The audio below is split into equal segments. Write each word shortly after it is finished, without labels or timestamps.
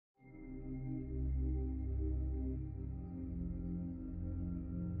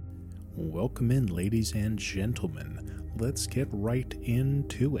Welcome in, ladies and gentlemen. Let's get right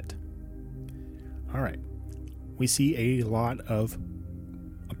into it. Alright, we see a lot of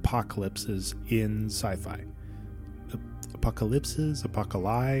apocalypses in sci-fi. Apocalypses,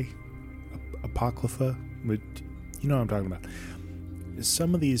 apocali, apocrypha, you know what I'm talking about.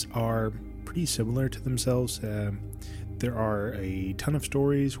 Some of these are pretty similar to themselves. There are a ton of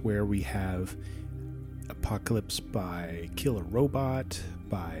stories where we have apocalypse by killer robot,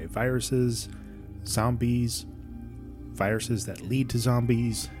 by viruses, zombies, viruses that lead to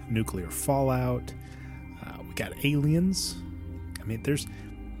zombies, nuclear fallout. We got aliens. I mean, there's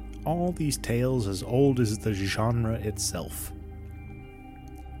all these tales as old as the genre itself.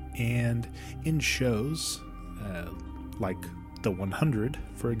 And in shows, like The 100,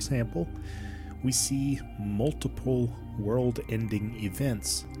 for example, we see multiple world-ending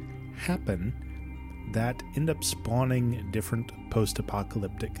events happen that end up spawning different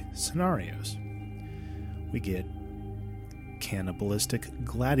post-apocalyptic scenarios. We get cannibalistic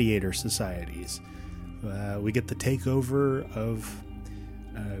gladiator societies. We get the takeover of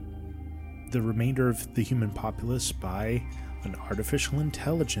the remainder of the human populace by an artificial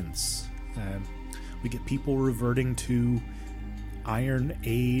intelligence. We get people reverting to Iron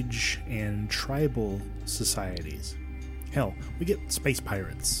Age and tribal societies. Hell, we get space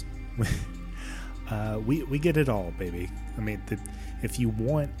pirates. We get it all, baby. I mean, if you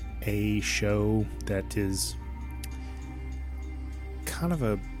want a show that is kind of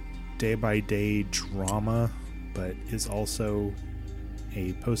a day-by-day drama, but is also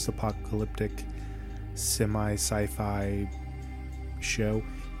a post-apocalyptic semi-sci-fi show,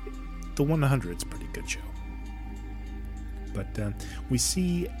 The 100 is a pretty good show. But we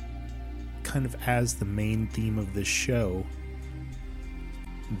see kind of as the main theme of this show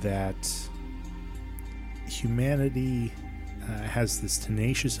that humanity has this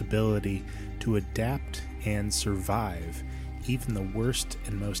tenacious ability to adapt and survive even the worst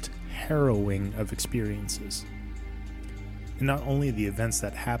and most harrowing of experiences. And not only the events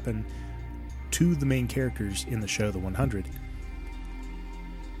that happen to the main characters in the show The 100,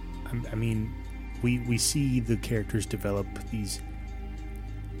 I mean, we see the characters develop these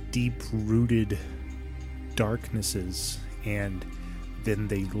deep-rooted darknesses, and then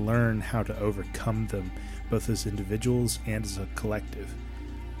they learn how to overcome them, both as individuals and as a collective.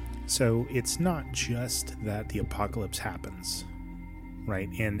 So it's not just that the apocalypse happens, right?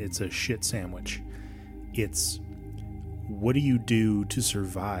 And it's a shit sandwich. It's what do you do to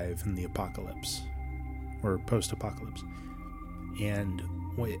survive in the apocalypse or post-apocalypse? And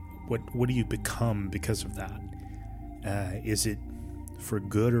what do you become because of that? Is it for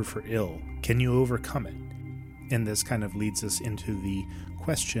good or for ill? Can you overcome it? And this kind of leads us into the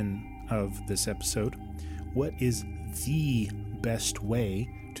question of this episode. What is the best way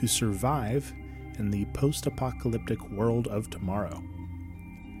to survive in the post-apocalyptic world of tomorrow?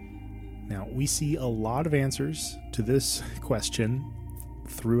 Now, we see a lot of answers to this question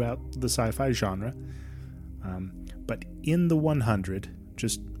throughout the sci-fi genre, but in The 100,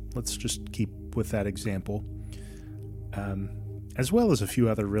 let's just keep with that example, as well as a few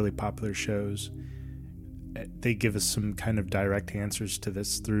other really popular shows. They give us some kind of direct answers to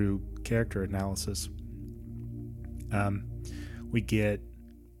this through character analysis. We get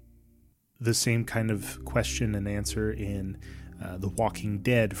the same kind of question and answer in The Walking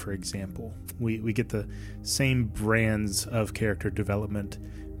Dead, for example. We get the same brands of character development,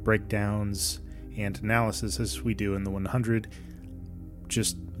 breakdowns, and analysis as we do in The 100,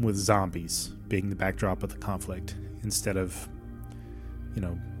 just with zombies being the backdrop of the conflict instead of,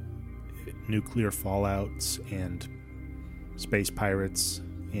 nuclear fallouts and space pirates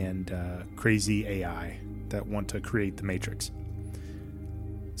and crazy AI that want to create the Matrix.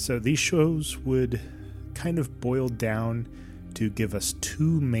 So these shows would kind of boil down to give us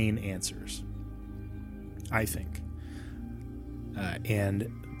two main answers, I think.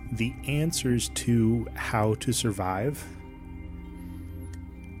 And the answers to how to survive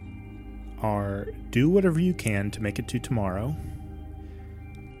are do whatever you can to make it to tomorrow,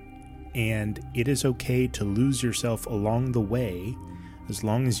 and it is okay to lose yourself along the way as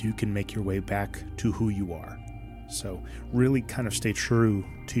long as you can make your way back to who you are. So really kind of stay true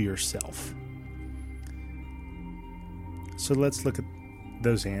to yourself. So let's look at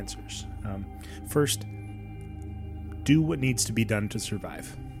those answers. First, do what needs to be done to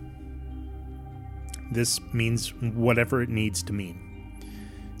survive. This means whatever it needs to mean.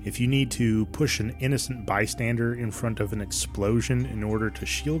 If you need to push an innocent bystander in front of an explosion in order to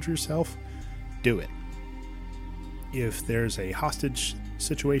shield yourself, do it. If there's a hostage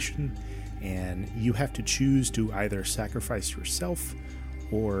situation and you have to choose to either sacrifice yourself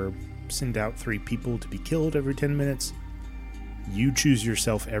or send out 3 people to be killed every 10 minutes. You choose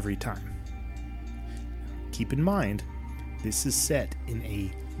yourself every time. Keep in mind, this is set in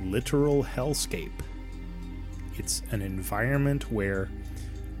a literal hellscape. It's an environment where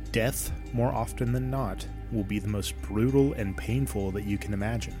death, more often than not, will be the most brutal and painful that you can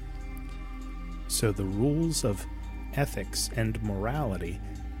imagine. So the rules of ethics and morality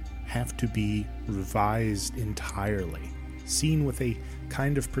have to be revised entirely, seen with a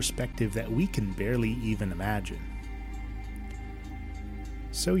kind of perspective that we can barely even imagine.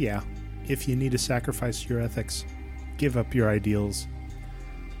 So yeah, if you need to sacrifice your ethics, give up your ideals,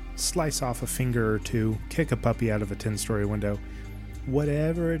 slice off a finger or two, kick a puppy out of a 10-story window,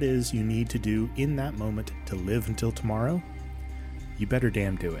 whatever it is you need to do in that moment to live until tomorrow, you better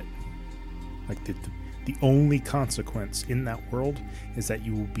damn do it. Like the only consequence in that world is that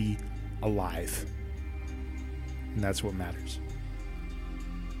you will be alive. And that's what matters.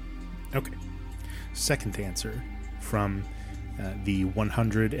 Okay. Second answer from the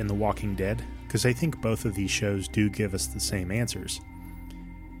 100 and The Walking Dead, because I think both of these shows do give us the same answers.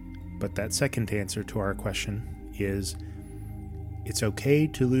 But that second answer to our question is, it's okay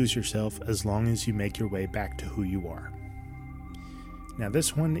to lose yourself as long as you make your way back to who you are. Now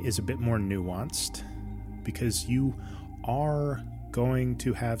this one is a bit more nuanced, because you are going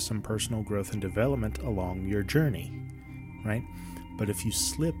to have some personal growth and development along your journey, right? But if you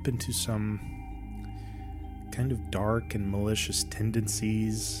slip into some kind of dark and malicious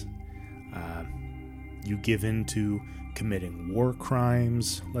tendencies, you give in to committing war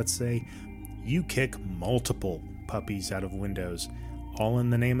crimes, let's say, you kick multiple puppies out of windows, all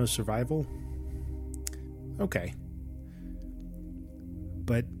in the name of survival, okay.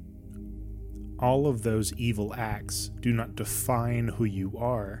 But all of those evil acts do not define who you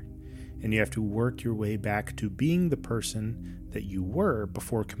are, and you have to work your way back to being the person that you were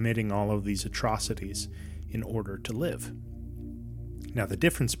before committing all of these atrocities in order to live. Now, the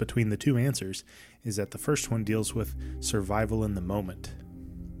difference between the two answers is that the first one deals with survival in the moment.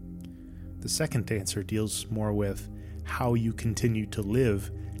 The second answer deals more with how you continue to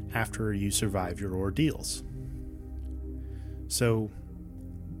live after you survive your ordeals. So,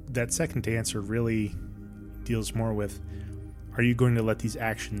 that second answer really deals more with, are you going to let these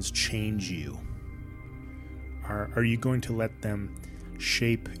actions change you? Are you going to let them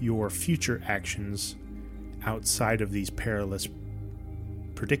shape your future actions outside of these perilous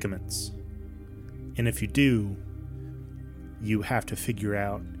predicaments? And if you do, you have to figure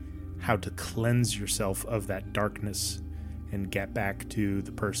out how to cleanse yourself of that darkness and get back to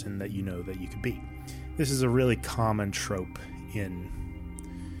the person that you know that you could be. This is a really common trope in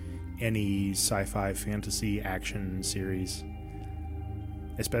any sci-fi, fantasy, action series,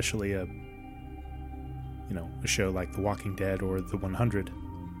 especially a show like The Walking Dead or The 100.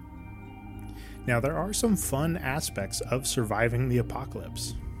 Now, there are some fun aspects of surviving the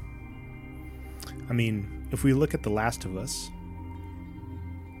apocalypse. I mean, if we look at The Last of Us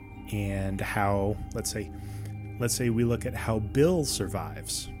and how, let's say we look at how Bill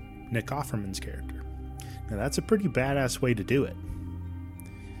survives, Nick Offerman's character. Now, that's a pretty badass way to do it.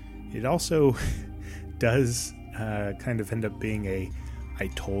 It also does kind of end up being a I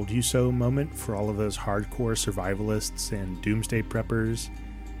told you so moment for all of those hardcore survivalists and doomsday preppers.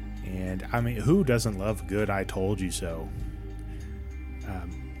 And I mean, who doesn't love a good I told you so?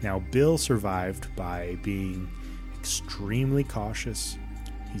 Now, Bill survived by being extremely cautious.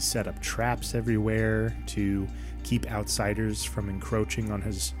 He set up traps everywhere to keep outsiders from encroaching on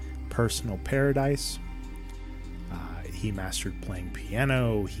his personal paradise. He mastered playing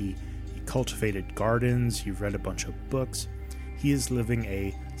piano. He cultivated gardens. He read a bunch of books. He is living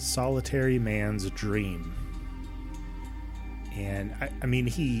a solitary man's dream. And I mean,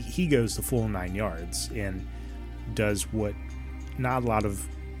 he goes the full 9 yards and does what not a lot of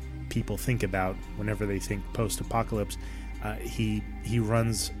people think about whenever they think post-apocalypse. He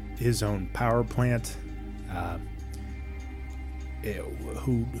runs his own power plant.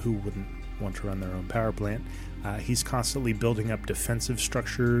 Who wouldn't want to run their own power plant? He's constantly building up defensive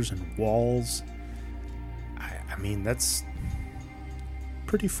structures and walls. I mean, that's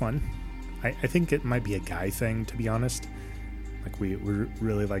pretty fun. I think it might be a guy thing, to be honest. Like, we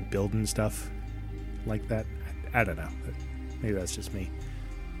really like building stuff like that. I don't know. Maybe that's just me.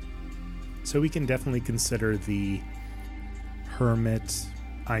 So we can definitely consider the hermit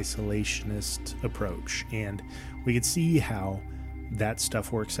isolationist approach, and we could see how that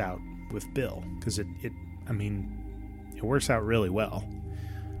stuff works out with Bill, because it works out really well.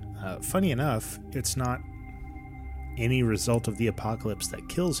 Funny enough, it's not any result of the apocalypse that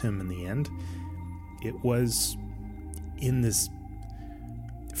kills him in the end. It was in this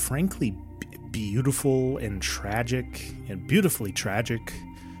frankly beautiful and tragic, and beautifully tragic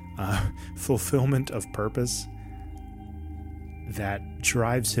fulfillment of purpose that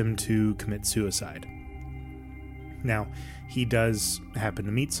drives him to commit suicide. Now, he does happen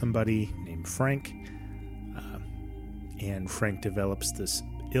to meet somebody named Frank, and Frank develops this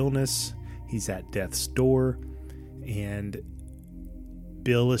illness. He's at death's door, and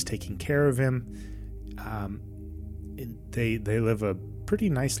Bill is taking care of him. They live a pretty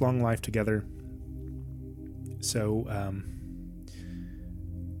nice long life together. So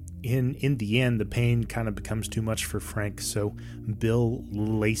in the end, the pain kind of becomes too much for Frank, so Bill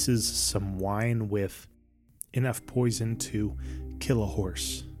laces some wine with enough poison to kill a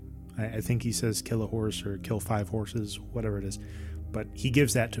horse. I think he says kill a horse or kill 5 horses, whatever it is. But he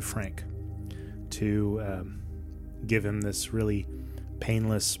gives that to Frank to give him this really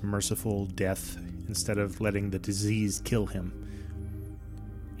painless, merciful death instead of letting the disease kill him.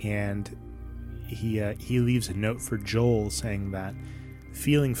 And he leaves a note for Joel saying that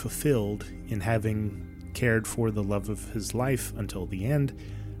feeling fulfilled in having cared for the love of his life until the end,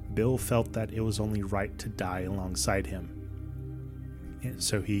 Bill felt that it was only right to die alongside him. And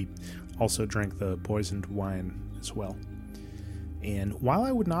so he also drank the poisoned wine as well. And while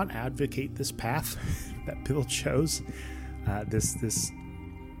I would not advocate this path that Bill chose, this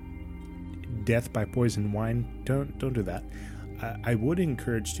death by poisoned wine, don't do that. I would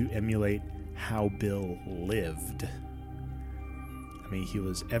encourage to emulate how Bill lived. I mean, he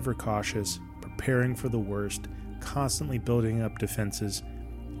was ever cautious, preparing for the worst, constantly building up defenses,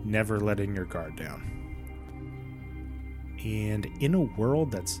 never letting your guard down. And in a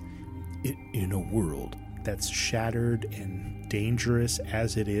world that's shattered and dangerous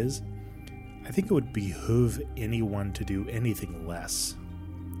as it is, I think it would behoove anyone to do anything less.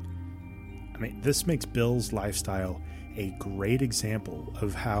 I mean, this makes Bill's lifestyle a great example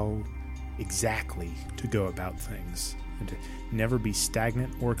of how exactly to go about things and to never be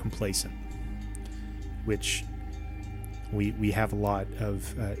stagnant or complacent, which we have a lot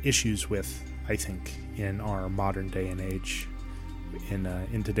of issues with, I think, in our modern day and age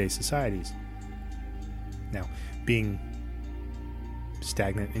in today's societies. Now, being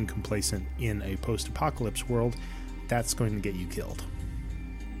stagnant and complacent in a post-apocalypse world, that's going to get you killed.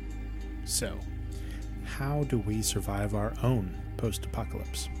 So, how do we survive our own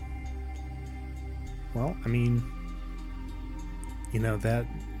post-apocalypse? Well, I mean,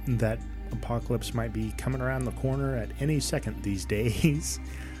 that apocalypse might be coming around the corner at any second these days.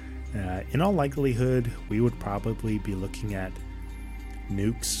 In all likelihood, we would probably be looking at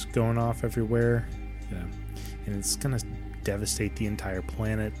nukes going off everywhere, and it's going to devastate the entire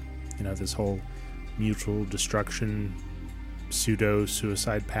planet. This whole mutual destruction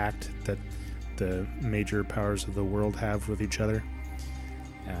pseudo-suicide pact that the major powers of the world have with each other.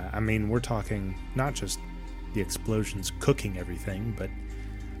 I mean, we're talking not just the explosions cooking everything, but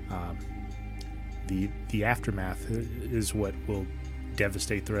the aftermath is what will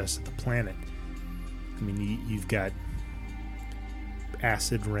devastate the rest of the planet. I mean, you've got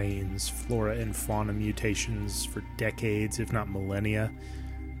acid rains, flora and fauna mutations for decades, if not millennia,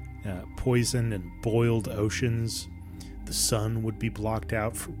 poisoned and boiled oceans. The sun would be blocked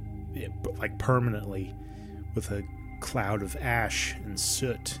out permanently with a cloud of ash and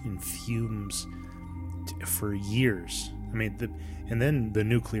soot and fumes for years. I mean, and then the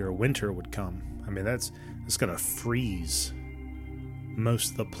nuclear winter would come. I mean, that's going to freeze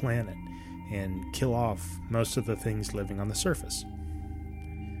most of the planet and kill off most of the things living on the surface.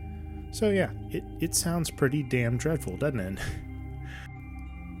 So yeah, it sounds pretty damn dreadful, doesn't it?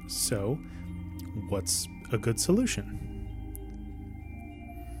 So, what's a good solution?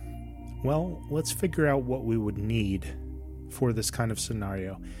 Well, let's figure out what we would need for this kind of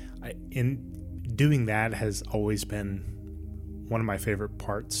scenario. In doing that has always been one of my favorite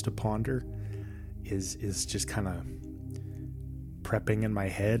parts to ponder, is just kind of prepping in my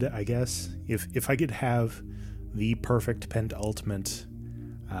head, I guess. If I could have the perfect penultimate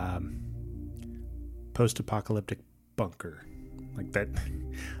post-apocalyptic bunker like that,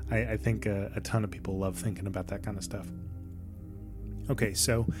 I think a ton of people love thinking about that kind of stuff. Okay,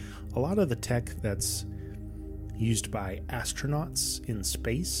 so a lot of the tech that's used by astronauts in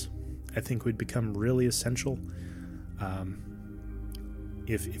space, I think would become really essential.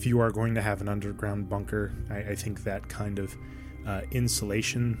 If you are going to have an underground bunker, I think that kind of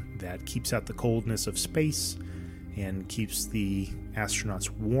insulation that keeps out the coldness of space and keeps the astronauts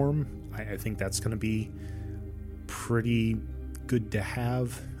warm, I think that's going to be pretty good to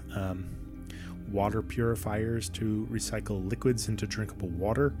have. Water purifiers to recycle liquids into drinkable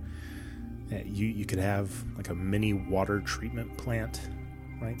water. You could have like a mini water treatment plant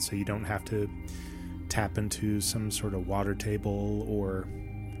right? So you don't have to tap into some sort of water table, or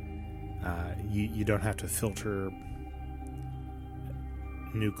you don't have to filter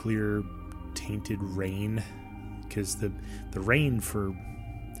nuclear tainted rain, because the rain for,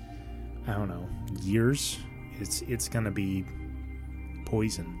 I don't know, years, it's going to be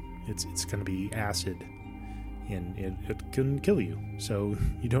poison. It's going to be acid, and it can kill you. So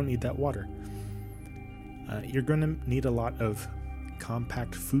you don't need that water. You're going to need a lot of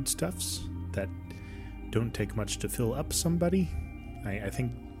compact foodstuffs that don't take much to fill up somebody. I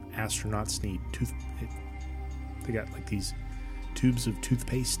think astronauts need they got like these tubes of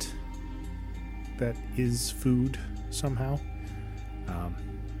toothpaste that is food somehow.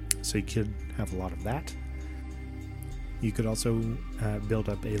 So you could have a lot of that. You could also build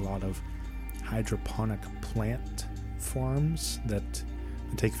up a lot of hydroponic plant farms that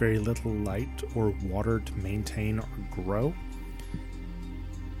take very little light or water to maintain or grow.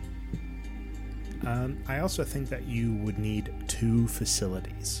 I also think that you would need 2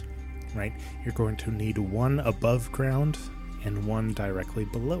 facilities, right? You're going to need one above ground and one directly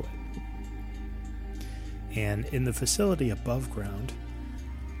below it. And in the facility above ground,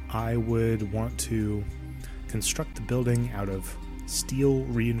 I would want to construct the building out of steel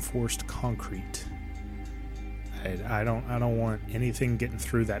reinforced concrete. I don't want anything getting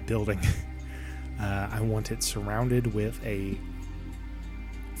through that building. I want it surrounded with a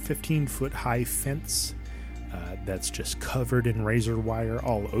 15-foot high fence that's just covered in razor wire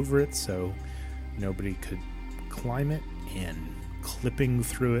all over it, so nobody could climb it, and clipping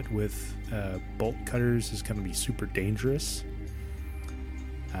through it with bolt cutters is going to be super dangerous.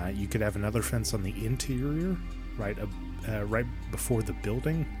 You could have another fence on the interior, right before the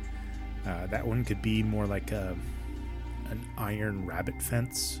building. That one could be more like an iron rabbit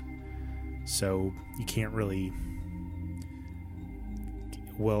fence, so you can't really...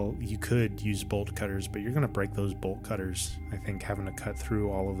 Well, you could use bolt cutters, but you're going to break those bolt cutters, I think, having to cut through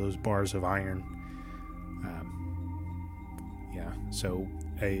all of those bars of iron. So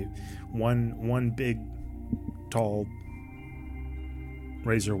one big, tall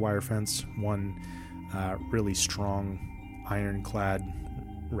razor wire fence, one really strong ironclad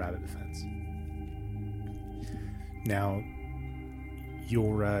rabbit fence. Now,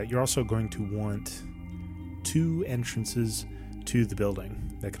 you're also going to want 2 entrances to the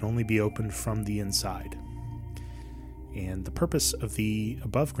building that can only be opened from the inside. And the purpose of the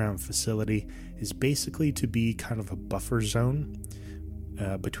above ground facility is basically to be kind of a buffer zone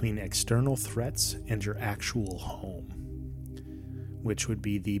between external threats and your actual home, which would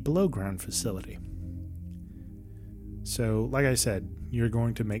be the below ground facility. So, like I said, you're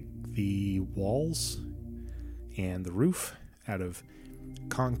going to make the walls and the roof out of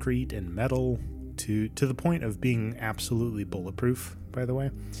concrete and metal to the point of being absolutely bulletproof, by the way.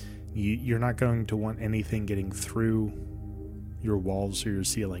 You're not going to want anything getting through your walls or your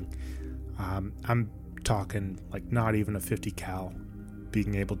ceiling. I'm talking like not even a 50 cal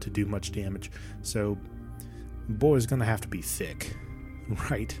being able to do much damage. So, boy, is going to have to be thick,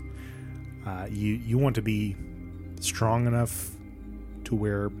 right? You want to be strong enough to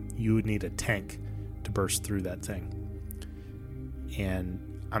where you would need a tank to burst through that thing.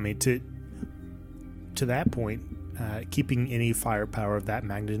 And I mean, to that point, keeping any firepower of that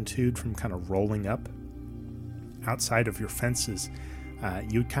magnitude from kind of rolling up outside of your fences,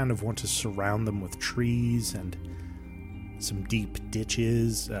 you kind of want to surround them with trees and some deep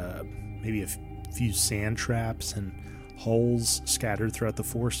ditches, maybe a few sand traps and holes scattered throughout the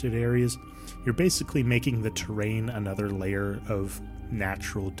forested areas. You're basically making the terrain another layer of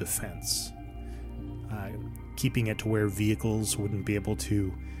natural defense, keeping it to where vehicles wouldn't be able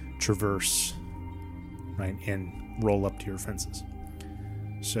to traverse, right, and roll up to your fences.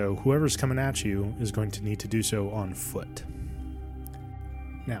 So whoever's coming at you is going to need to do so on foot.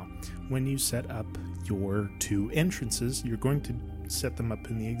 Now, when you set up your 2 entrances, you're going to set them up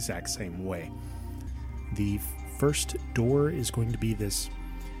in the exact same way. The first door is going to be this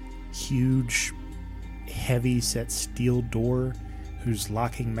huge, heavy-set steel door whose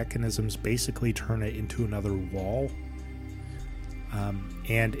locking mechanisms basically turn it into another wall.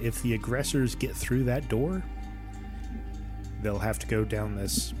 And if the aggressors get through that door, they'll have to go down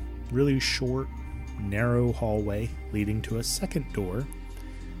this really short, narrow hallway leading to a second door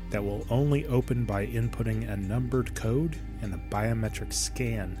that will only open by inputting a numbered code and a biometric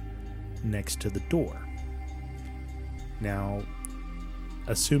scan next to the door. Now,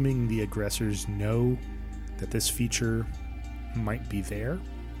 assuming the aggressors know that this feature might be there,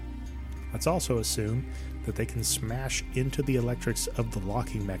 let's also assume that they can smash into the electrics of the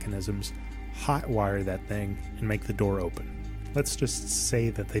locking mechanisms, hotwire that thing, and make the door open. Let's just say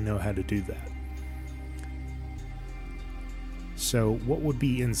that they know how to do that. So what would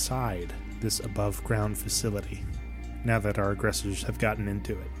be inside this above-ground facility now that our aggressors have gotten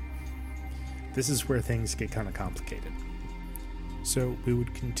into it? This is where things get kind of complicated. So we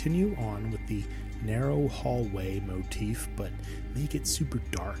would continue on with the narrow hallway motif, but make it super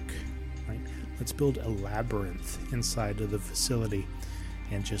dark, right? Let's build a labyrinth inside of the facility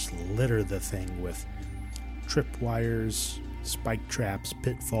and just litter the thing with tripwires, spike traps,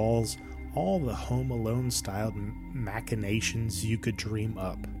 pitfalls, all the Home Alone styled machinations you could dream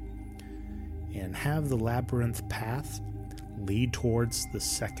up. And have the labyrinth path lead towards the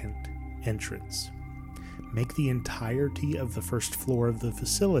second entrance. Make the entirety of the first floor of the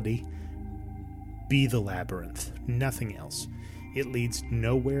facility be the labyrinth, nothing else. It leads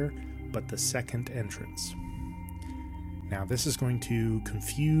nowhere but the second entrance. Now this is going to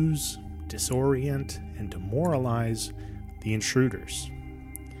confuse, disorient, and demoralize the intruders.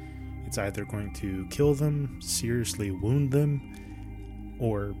 It's either going to kill them, seriously wound them,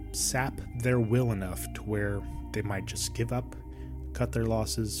 or sap their will enough to where they might just give up, cut their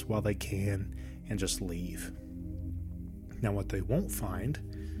losses while they can, and just leave. Now what they won't find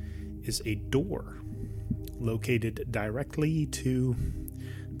is a door located directly to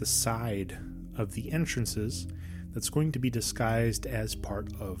the side of the entrances that's going to be disguised as part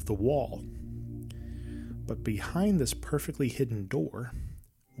of the wall. But behind this perfectly hidden door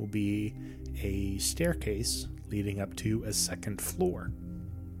will be a staircase leading up to a second floor.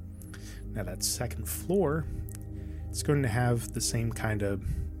 Now that second floor, it's going to have the same kind of,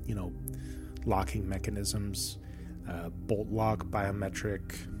 locking mechanisms, bolt lock,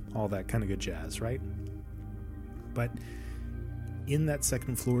 biometric, all that kind of good jazz, right? But in that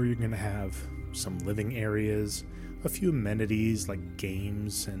second floor, you're going to have some living areas, a few amenities like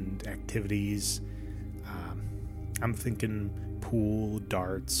games and activities. I'm thinking pool,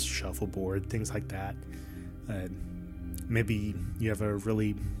 darts, shuffleboard, things like that. Maybe you have a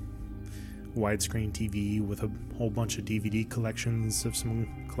really widescreen TV with a whole bunch of DVD collections of some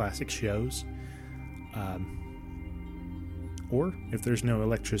classic shows. Or if there's no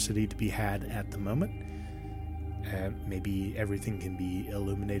electricity to be had at the moment, maybe everything can be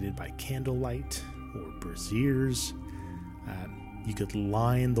illuminated by candlelight or braziers. You could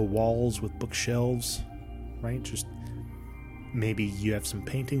line the walls with bookshelves, right? Just maybe you have some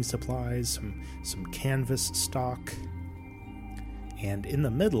painting supplies, some canvas stock. And in the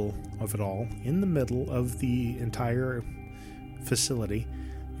middle of it all, in the middle of the entire facility,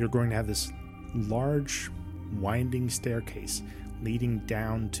 you're going to have this large winding staircase leading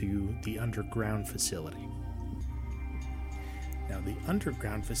down to the underground facility. Now, the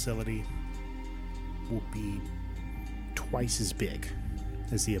underground facility will be twice as big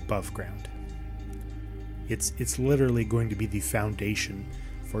as the above ground. It's literally going to be the foundation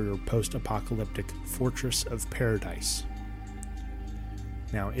for your post-apocalyptic fortress of paradise.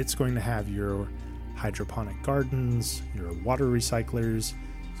 Now, it's going to have your hydroponic gardens, your water recyclers,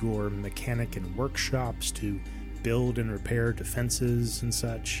 your mechanic and workshops to build and repair defenses and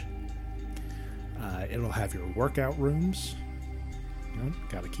such. It'll have your workout rooms.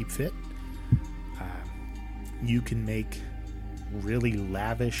 Gotta keep fit. You can make really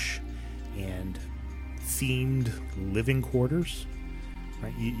lavish and themed living quarters.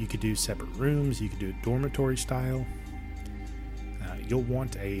 Right? You could do separate rooms. You could do it dormitory style. You'll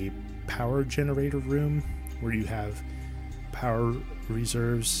want a power generator room where you have power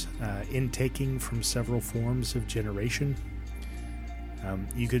reserves intaking from several forms of generation.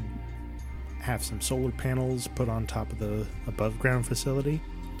 You could have some solar panels put on top of the above ground facility,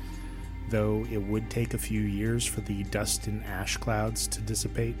 though it would take a few years for the dust and ash clouds to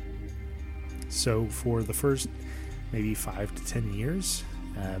dissipate. So for the first maybe 5 to 10 years,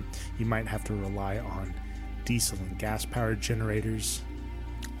 you might have to rely on diesel and gas powered generators,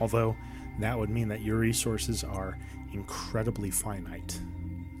 although that would mean that your resources are incredibly finite.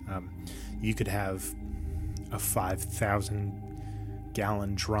 You could have a 5,000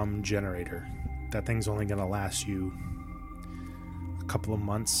 gallon drum generator. That thing's only going to last you a couple of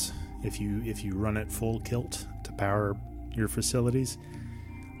months if you run it full kilt to power your facilities.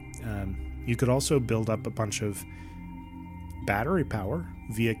 You could also build up a bunch of battery power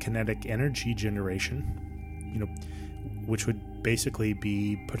via kinetic energy generation, which would basically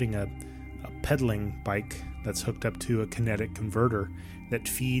be putting a pedaling bike that's hooked up to a kinetic converter that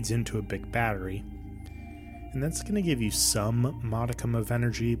feeds into a big battery. And that's going to give you some modicum of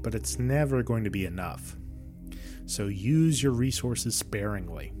energy, but it's never going to be enough. So use your resources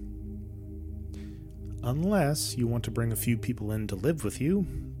sparingly. Unless you want to bring a few people in to live with you,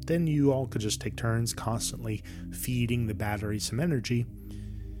 then you all could just take turns constantly feeding the battery some energy.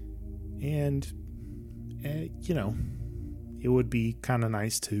 And, it would be kind of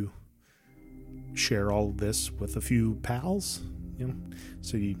nice to share all of this with a few pals,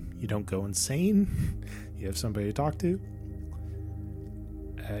 so you don't go insane. You have somebody to talk to.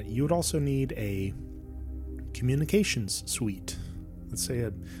 You would also need a communications suite. Let's say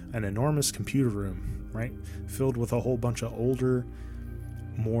an enormous computer room, right? Filled with a whole bunch of older,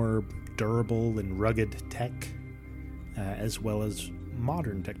 more durable and rugged tech, as well as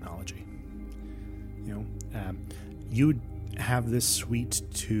modern technology. You would have this suite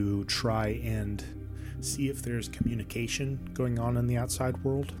to try and see if there's communication going on in the outside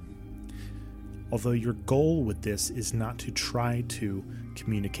world. Although your goal with this is not to try to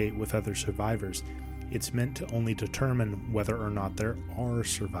communicate with other survivors, it's meant to only determine whether or not there are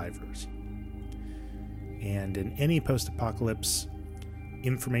survivors. And in any post-apocalypse,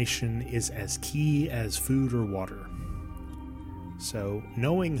 information is as key as food or water. So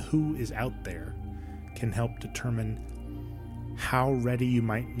knowing who is out there can help determine how ready you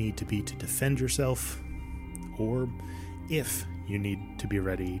might need to be to defend yourself, or if you need to be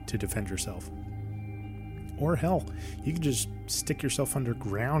ready to defend yourself. Or hell, you could just stick yourself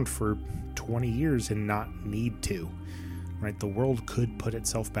underground for 20 years and not need to, right? The world could put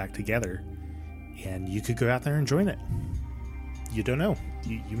itself back together, and you could go out there and join it. You don't know.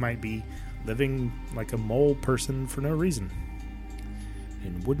 You might be living like a mole person for no reason.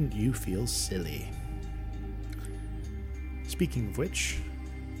 And wouldn't you feel silly? Speaking of which,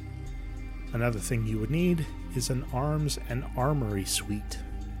 another thing you would need is an arms and armory suite.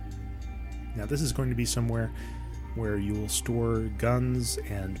 Now, this is going to be somewhere where you will store guns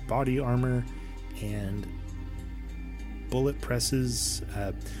and body armor and bullet presses,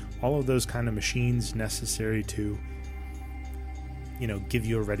 all of those kind of machines necessary to, give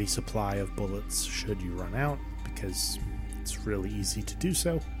you a ready supply of bullets should you run out, because it's really easy to do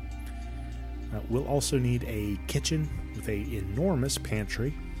so. We'll also need a kitchen with an enormous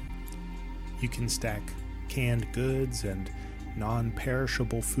pantry. You can stack canned goods and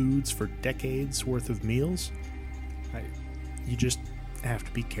non-perishable foods for decades worth of meals. You just have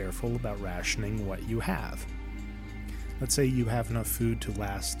to be careful about rationing what you have. Let's say you have enough food to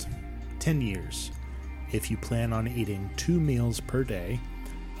last 10 years if you plan on eating 2 meals per day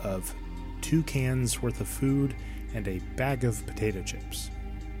of 2 cans worth of food and a bag of potato chips.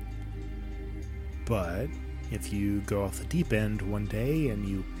 But if you go off the deep end one day and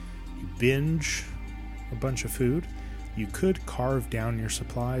you binge a bunch of food, you could carve down your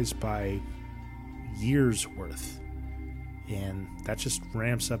supplies by years worth. And that just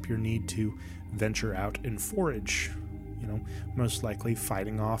ramps up your need to venture out and forage, most likely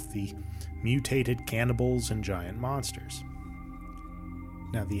fighting off the mutated cannibals and giant monsters.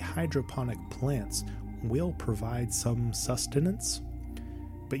 Now, the hydroponic plants will provide some sustenance,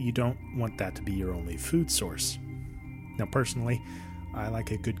 but you don't want that to be your only food source. Now, personally, I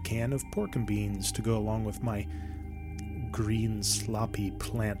like a good can of pork and beans to go along with my green sloppy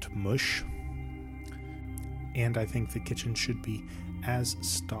plant mush. And I think the kitchen should be as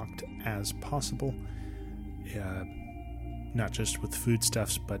stocked as possible, not just with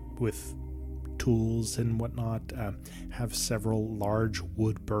foodstuffs, but with tools and whatnot. Have several large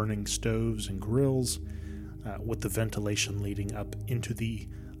wood-burning stoves and grills, with the ventilation leading up into the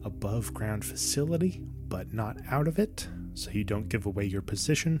above-ground facility, but not out of it, so you don't give away your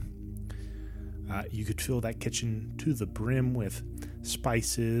position. You could fill that kitchen to the brim with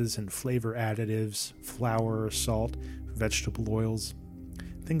spices and flavor additives, flour, salt, vegetable oils,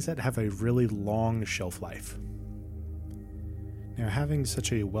 things that have a really long shelf life. Now, having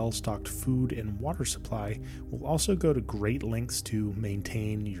such a well-stocked food and water supply will also go to great lengths to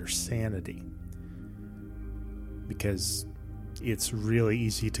maintain your sanity, because it's really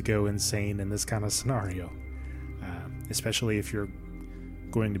easy to go insane in this kind of scenario, especially if you're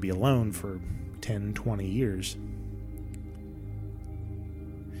going to be alone for 10, 20 years.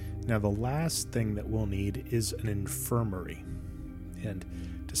 Now, the last thing that we'll need is an infirmary. And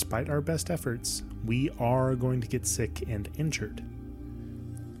despite our best efforts, we are going to get sick and injured.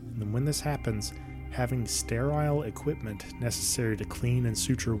 And when this happens, having sterile equipment necessary to clean and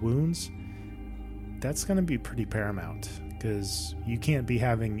suture wounds, that's going to be pretty paramount, because you can't be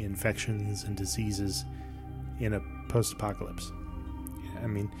having infections and diseases in a post-apocalypse.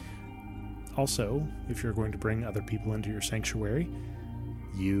 Also, if you're going to bring other people into your sanctuary,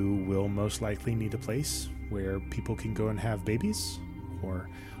 you will most likely need a place where people can go and have babies or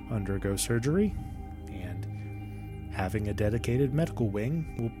undergo surgery, and having a dedicated medical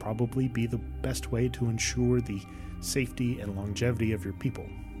wing will probably be the best way to ensure the safety and longevity of your people.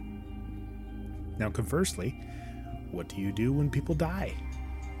 Now, conversely, what do you do when people die?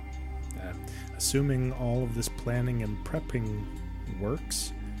 Assuming all of this planning and prepping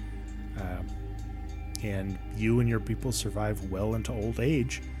works, and you and your people survive well into old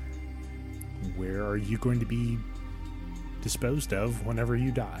age, where are you going to be disposed of whenever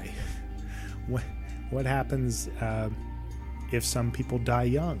you die? What happens if some people die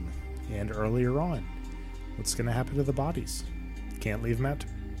young and earlier on? What's going to happen to the bodies? Can't leave them out to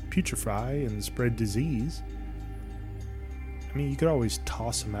putrefy and spread disease. I mean, you could always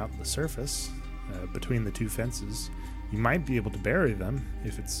toss them out on the surface between the two fences. You might be able to bury them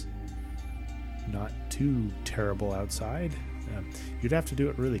if it's not too terrible outside. You'd have to do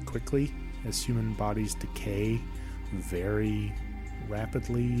it really quickly, as human bodies decay very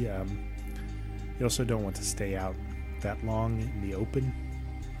rapidly. You also don't want to stay out that long in the open,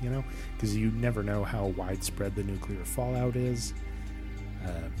 because you never know how widespread the nuclear fallout is.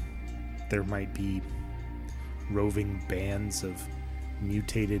 There might be roving bands of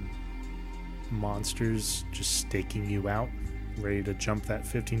mutated monsters just staking you out, ready to jump that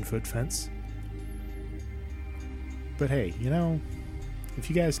 15-foot fence. But hey, if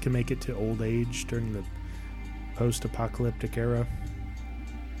you guys can make it to old age during the post-apocalyptic era,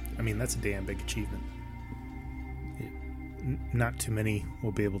 I mean, that's a damn big achievement. Not too many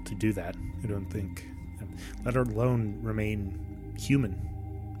will be able to do that, I don't think. Let alone remain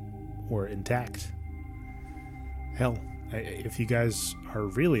human or intact. Hell, if you guys are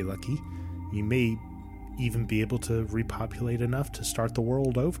really lucky, you may even be able to repopulate enough to start the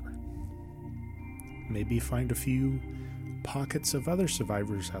world over. Maybe find a few pockets of other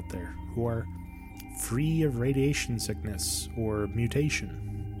survivors out there who are free of radiation sickness or mutation.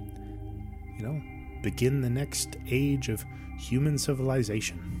 Begin the next age of human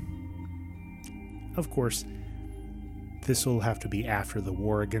civilization. Of course, this will have to be after the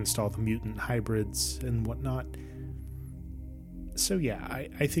war against all the mutant hybrids and whatnot. So yeah,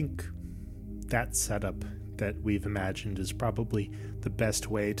 I think that setup that we've imagined is probably the best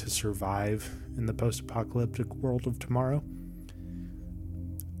way to survive in the post-apocalyptic world of tomorrow.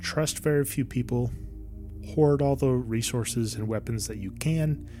 Trust very few people, hoard all the resources and weapons that you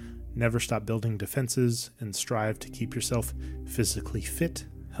can, never stop building defenses, and strive to keep yourself physically fit,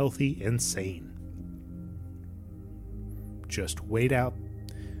 healthy, and sane. Just wait out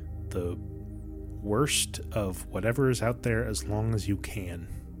the worst of whatever is out there as long as you can.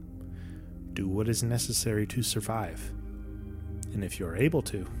 Do what is necessary to survive. And if you're able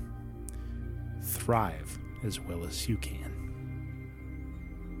to, thrive as well as you can.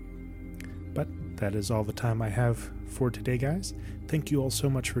 But that is all the time I have for today, guys. Thank you all so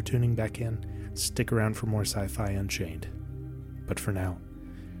much for tuning back in. Stick around for more Sci-Fi Unchained. But for now,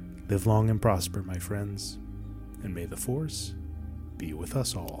 live long and prosper, my friends, and may the Force be with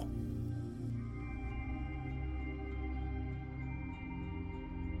us all.